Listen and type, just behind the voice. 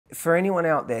for anyone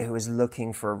out there who is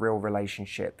looking for a real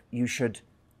relationship, you should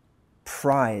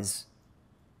prize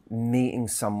meeting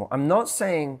someone. I'm not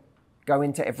saying go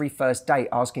into every first date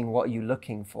asking what are you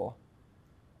looking for,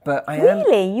 but I am.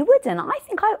 Really? You wouldn't? I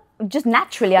think I just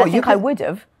naturally, I think I would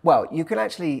have. Well, you can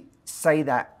actually say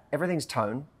that everything's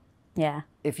tone. Yeah.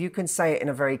 If you can say it in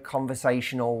a very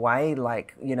conversational way,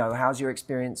 like, you know, how's your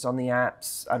experience on the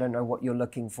apps? I don't know what you're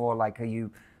looking for. Like, are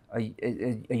you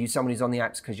someone who's on the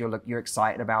apps because you're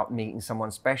excited about meeting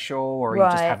someone special, or are you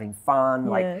just having fun? Yeah.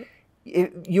 Like,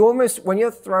 you almost, when you're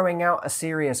throwing out a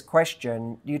serious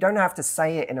question, you don't have to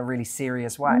say it in a really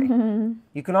serious way. Mm-hmm.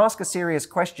 You can ask a serious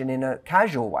question in a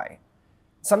casual way.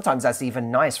 Sometimes that's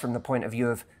even nice from the point of view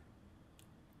of,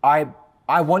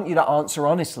 I want you to answer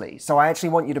honestly. So I actually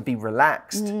want you to be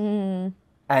relaxed. Mm.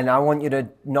 And I want you to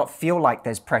not feel like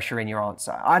there's pressure in your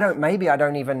answer. Maybe I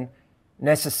don't even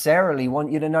necessarily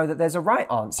want you to know that there's a right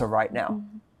answer right now.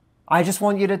 Mm. I just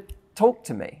want you to talk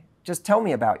to me. Just tell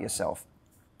me about yourself.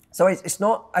 So it's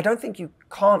not, I don't think you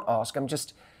can't ask. I'm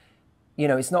just, you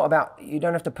know, it's not about, you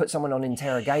don't have to put someone on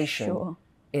interrogation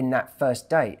in that first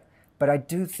date. But I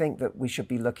do think that we should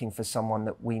be looking for someone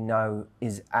that we know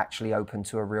is actually open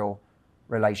to a real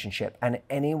relationship. And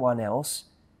anyone else,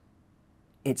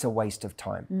 it's a waste of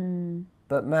time. Mm.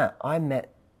 But Matt, I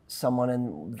met someone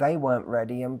and they weren't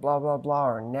ready and blah, blah,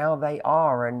 blah. And now they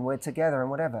are and we're together and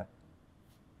whatever.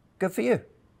 Good for you.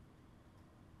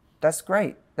 That's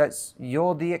great.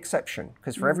 You're the exception.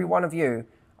 Because for every one of you,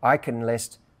 I can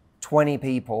list 20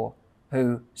 people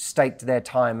who staked their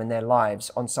time and their lives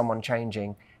on someone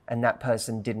changing, and that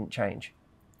person didn't change.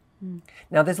 Mm.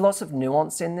 Now, there's lots of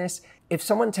nuance in this. If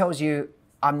someone tells you,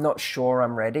 I'm not sure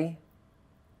I'm ready,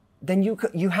 then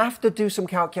you have to do some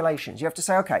calculations. You have to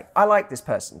say, okay, I like this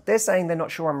person. They're saying they're not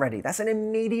sure I'm ready. That's an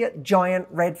immediate giant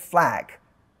red flag.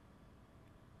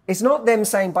 It's not them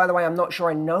saying, by the way, I'm not sure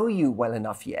I know you well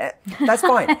enough yet. That's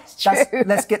fine.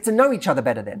 Let's get to know each other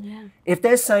better then. Yeah. If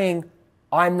they're saying,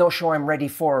 I'm not sure I'm ready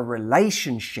for a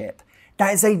relationship,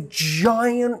 that is a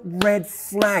giant red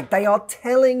flag. They are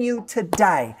telling you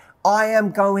today, I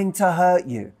am going to hurt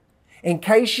you. In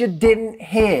case you didn't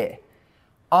hear,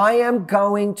 I am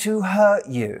going to hurt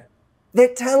you.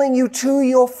 They're telling you to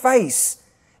your face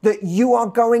that you are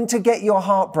going to get your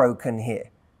heart broken here.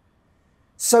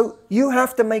 So you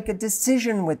have to make a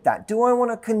decision with that. Do I want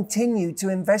to continue to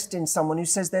invest in someone who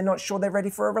says they're not sure they're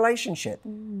ready for a relationship?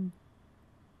 Mm.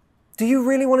 Do you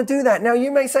really want to do that? Now,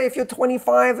 you may say if you're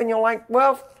 25 and you're like,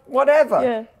 well, whatever.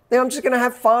 Yeah. Then I'm just going to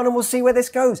have fun and we'll see where this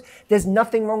goes. There's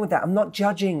nothing wrong with that. I'm not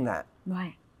judging that.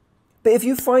 Right. But if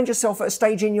you find yourself at a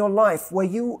stage in your life where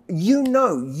you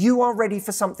know you are ready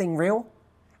for something real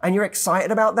and you're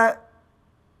excited about that,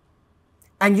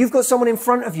 and you've got someone in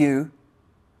front of you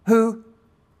who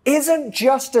isn't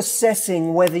just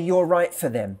assessing whether you're right for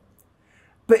them,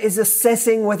 but is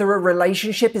assessing whether a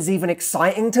relationship is even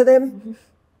exciting to them,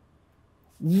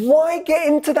 why get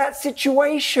into that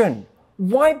situation?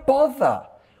 Why bother?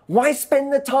 Why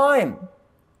spend the time?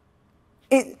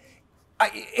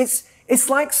 It's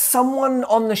like someone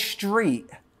on the street.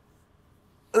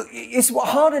 It's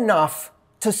hard enough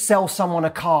to sell someone a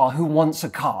car who wants a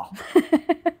car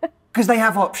because they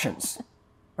have options,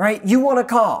 right? You want a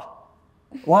car.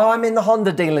 Well, I'm in the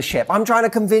Honda dealership. I'm trying to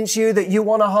convince you that you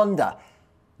want a Honda.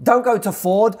 Don't go to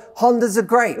Ford. Hondas are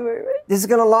great. This is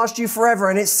going to last you forever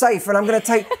and it's safe. And I'm going to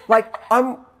take,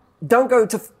 don't go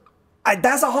to,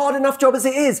 that's a hard enough job as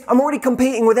it is. I'm already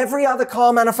competing with every other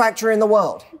car manufacturer in the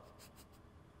world.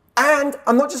 And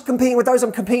I'm not just competing with those,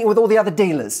 I'm competing with all the other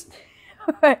dealers.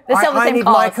 I need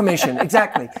my commission,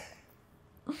 exactly.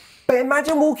 But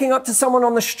imagine walking up to someone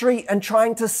on the street and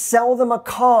trying to sell them a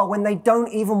car when they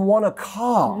don't even want a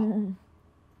car. Mm.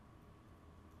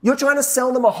 You're trying to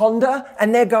sell them a Honda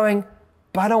and they're going,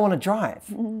 but I don't want to drive.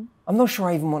 Mm. I'm not sure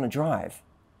I even want to drive.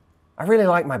 I really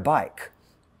like my bike.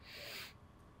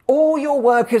 All your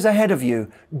work is ahead of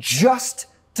you just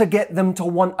to get them to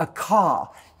want a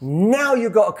car. Now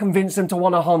you've got to convince them to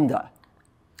want a Honda.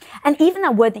 And even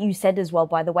that word that you said as well,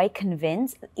 by the way,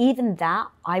 convince, even that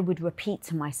I would repeat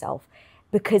to myself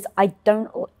because I don't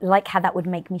like how that would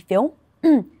make me feel.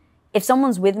 If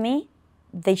someone's with me,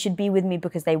 they should be with me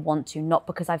because they want to, not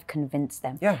because I've convinced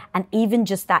them. Yeah. And even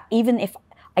just that, even if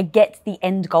I get the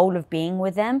end goal of being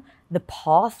with them, the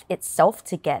path itself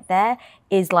to get there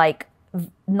is like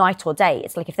night or day.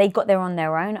 It's like if they got there on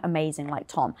their own, amazing, like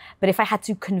Tom. But if I had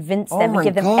to convince them and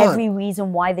give them every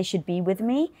reason why they should be with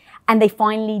me, and they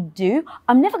finally do,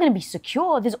 I'm never going to be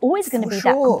secure. There's always going to be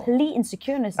that complete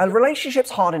insecurity. A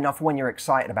relationship's hard enough when you're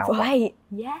excited about one. Right,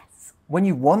 yes. When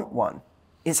you want one,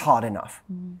 it's hard enough.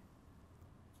 Mm.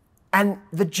 And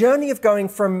the journey of going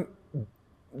from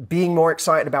being more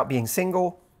excited about being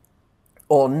single,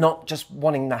 or not just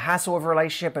wanting the hassle of a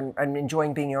relationship and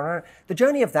enjoying being your own. The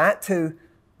journey of that to,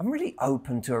 I'm really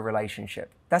open to a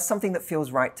relationship. That's something that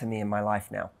feels right to me in my life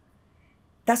now.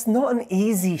 That's not an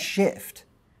easy shift.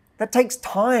 That takes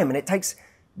time, and it takes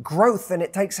growth, and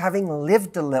it takes having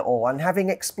lived a little and having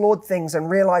explored things and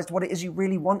realized what it is you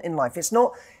really want in life.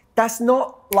 That's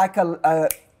not like a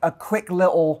quick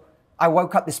little, I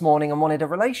woke up this morning and wanted a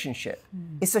relationship.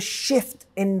 It's a shift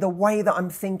in the way that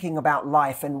I'm thinking about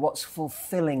life and what's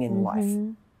fulfilling in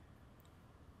life.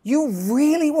 You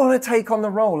really want to take on the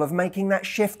role of making that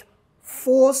shift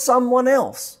for someone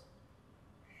else.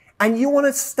 And you want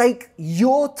to stake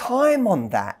your time on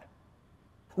that.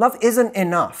 Love isn't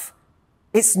enough.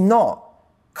 It's not.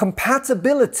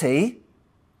 Compatibility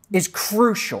is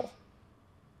crucial.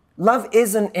 Love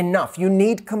isn't enough. You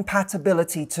need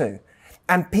compatibility too.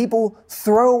 And people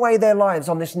throw away their lives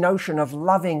on this notion of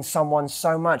loving someone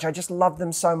so much. I just love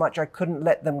them so much, I couldn't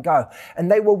let them go. And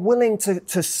they were willing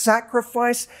to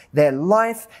sacrifice their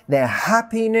life, their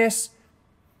happiness,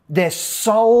 their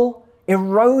soul,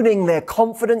 eroding their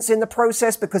confidence in the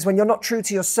process, because when you're not true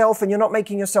to yourself and you're not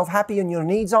making yourself happy and your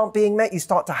needs aren't being met, you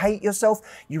start to hate yourself,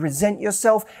 you resent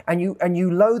yourself, and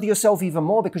you loathe yourself even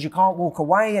more because you can't walk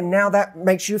away, and now that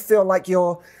makes you feel like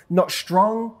you're not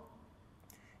strong.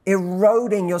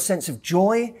 Eroding your sense of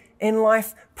joy in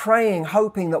life, praying,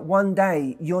 hoping that one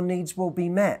day your needs will be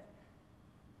met.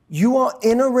 You are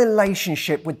in a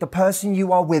relationship with the person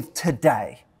you are with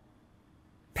today.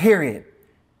 Period.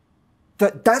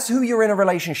 That's who you're in a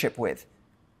relationship with.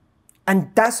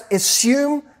 And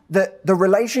assume that the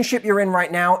relationship you're in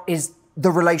right now is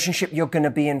the relationship you're going to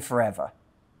be in forever.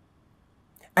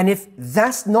 And if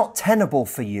that's not tenable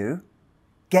for you,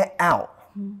 get out.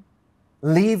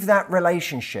 Leave that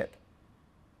relationship.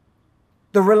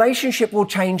 The relationship will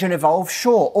change and evolve.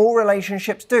 Sure, all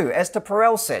relationships do. Esther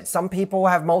Perel said, some people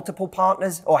have multiple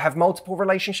partners or have multiple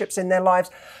relationships in their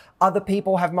lives. Other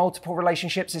people have multiple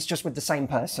relationships. It's just with the same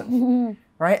person,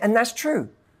 right? And that's true.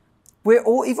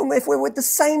 Even if we're with the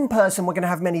same person, we're going to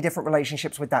have many different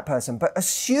relationships with that person. But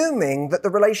assuming that the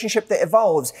relationship that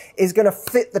evolves is going to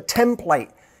fit the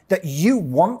template that you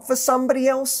want for somebody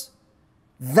else,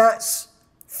 that's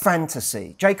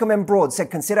fantasy. Jacob M. Broad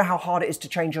said, consider how hard it is to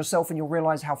change yourself and you'll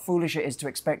realize how foolish it is to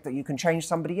expect that you can change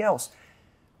somebody else.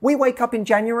 We wake up in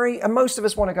January and most of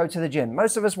us want to go to the gym.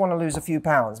 Most of us want to lose a few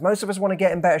pounds. Most of us want to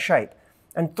get in better shape.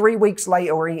 And 3 weeks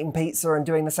later, we're eating pizza and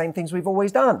doing the same things we've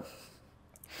always done.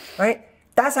 Right?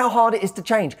 That's how hard it is to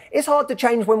change. It's hard to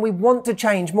change when we want to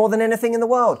change more than anything in the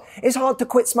world. It's hard to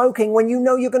quit smoking when you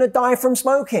know you're going to die from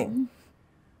smoking.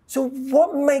 So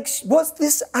what's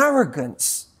this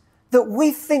arrogance that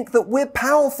we think that we're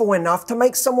powerful enough to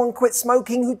make someone quit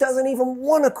smoking who doesn't even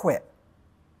want to quit?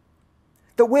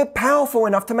 That we're powerful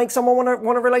enough to make someone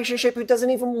want a relationship who doesn't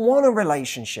even want a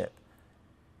relationship.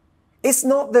 It's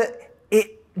not that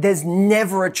there's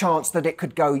never a chance that it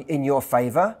could go in your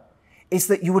favor. It's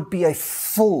that you would be a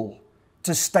fool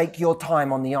to stake your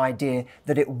time on the idea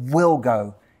that it will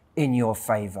go in your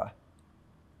favor.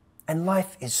 And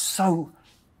life is so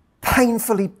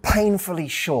painfully, painfully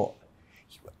short.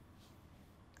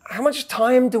 How much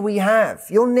time do we have?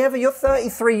 You're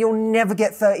 33, you'll never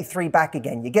get 33 back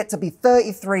again. You get to be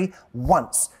 33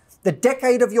 once. The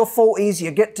decade of your 40s,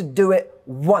 you get to do it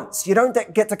once. You don't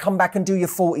get to come back and do your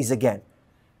 40s again.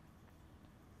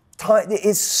 Time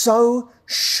is so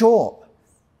short.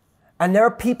 And there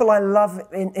are people I love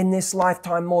in this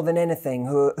lifetime more than anything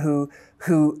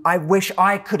who I wish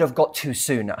I could have got to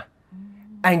sooner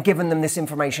and given them this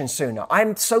information sooner.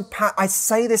 I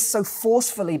say this so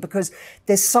forcefully because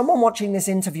there's someone watching this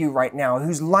interview right now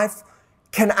whose life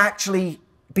can actually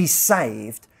be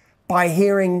saved by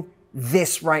hearing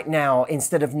this right now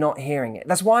instead of not hearing it.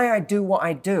 That's why I do what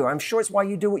I do. I'm sure it's why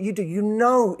you do what you do. You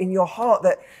know in your heart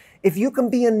that if you can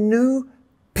be a new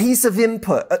piece of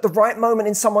input at the right moment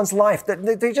in someone's life,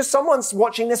 that someone's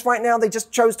watching this right now, they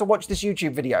just chose to watch this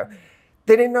YouTube video.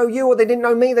 They didn't know you or they didn't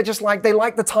know me. They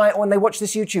like the title and they watched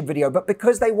this YouTube video. But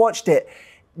because they watched it,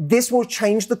 this will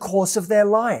change the course of their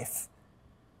life.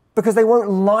 Because they won't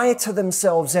lie to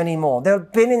themselves anymore. They've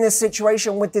been in this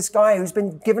situation with this guy who's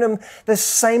been giving them the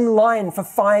same line for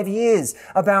 5 years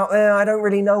about, I don't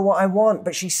really know what I want,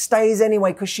 but she stays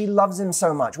anyway because she loves him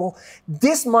so much. Well,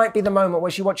 this might be the moment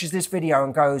where she watches this video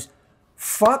and goes,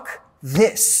 fuck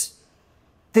this.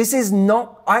 This is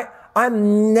not,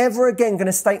 I'm never again going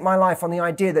to stake my life on the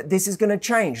idea that this is going to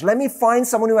change. Let me find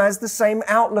someone who has the same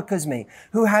outlook as me,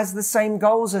 who has the same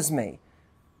goals as me.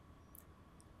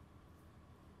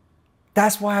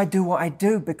 That's why I do what I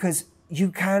do, because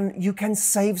you can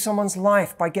save someone's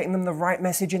life by getting them the right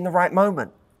message in the right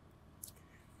moment.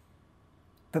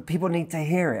 But people need to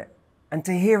hear it. And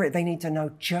to hear it, they need to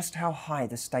know just how high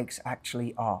the stakes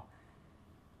actually are.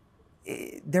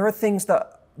 There are things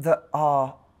that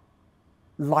are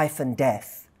life and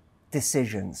death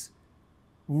decisions,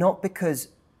 not because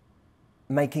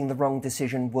making the wrong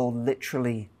decision will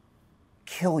literally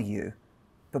kill you,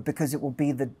 but because it will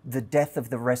be the death of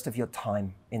the rest of your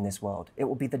time in this world. It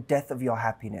will be the death of your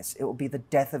happiness. It will be the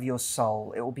death of your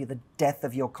soul. It will be the death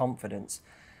of your confidence.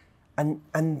 And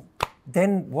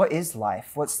then what is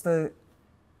life?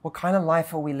 What kind of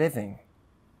life are we living?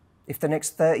 If the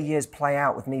next 30 years play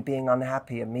out with me being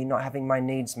unhappy and me not having my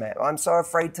needs met, I'm so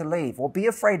afraid to leave. Well, be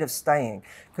afraid of staying,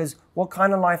 because what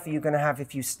kind of life are you going to have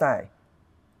if you stay?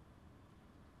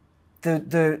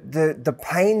 The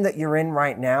pain that you're in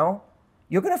right now,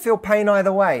 you're going to feel pain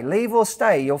either way. Leave or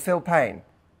stay, you'll feel pain.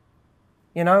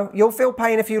 You know, you'll feel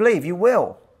pain if you leave. You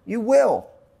will. You will.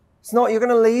 It's not you're going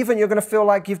to leave and you're going to feel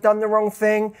like you've done the wrong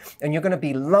thing, and you're going to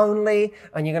be lonely,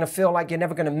 and you're going to feel like you're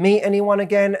never going to meet anyone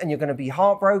again, and you're going to be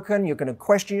heartbroken, you're going to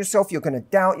question yourself, you're going to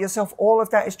doubt yourself. All of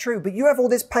that is true, but you have all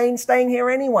this pain staying here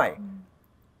anyway.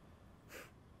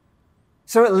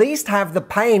 So at least have the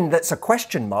pain that's a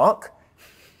question mark.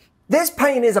 This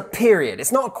pain is a period.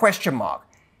 It's not a question mark.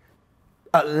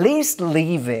 At least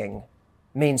leaving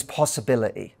means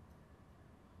possibility.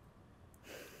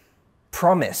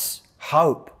 Promise,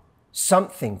 hope.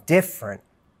 Something different.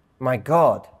 My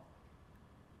God.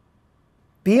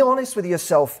 Be honest with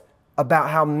yourself about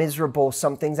how miserable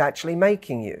something's actually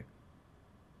making you.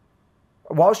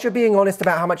 Whilst you're being honest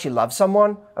about how much you love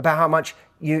someone, about how much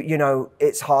you know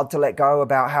it's hard to let go,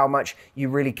 about how much you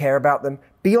really care about them,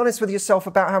 be honest with yourself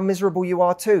about how miserable you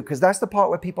are too, because that's the part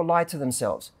where people lie to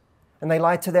themselves. And they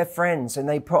lie to their friends and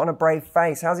they put on a brave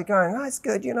face. How's it going? Oh, it's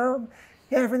good, you know.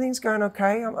 Yeah, everything's going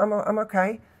okay. I'm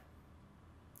okay.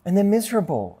 And they're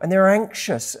miserable, and they're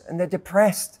anxious, and they're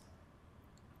depressed.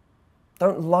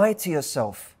 Don't lie to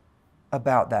yourself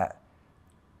about that.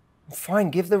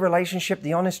 Fine, give the relationship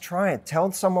the honest try.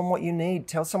 Tell someone what you need.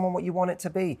 Tell someone what you want it to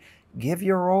be. Give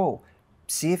your all.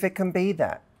 See if it can be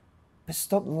that. But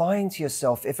stop lying to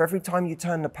yourself if every time you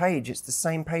turn the page, it's the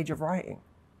same page of writing.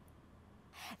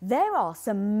 There are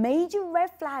some major red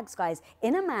flags, guys,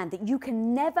 in a man that you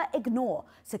can never ignore.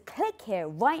 So click here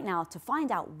right now to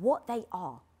find out what they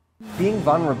are. Being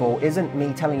vulnerable isn't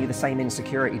me telling you the same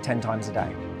insecurity 10 times a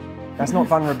day. That's not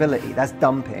vulnerability, that's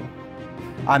dumping.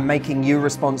 I'm making you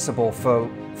responsible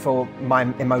for my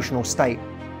emotional state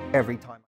every time.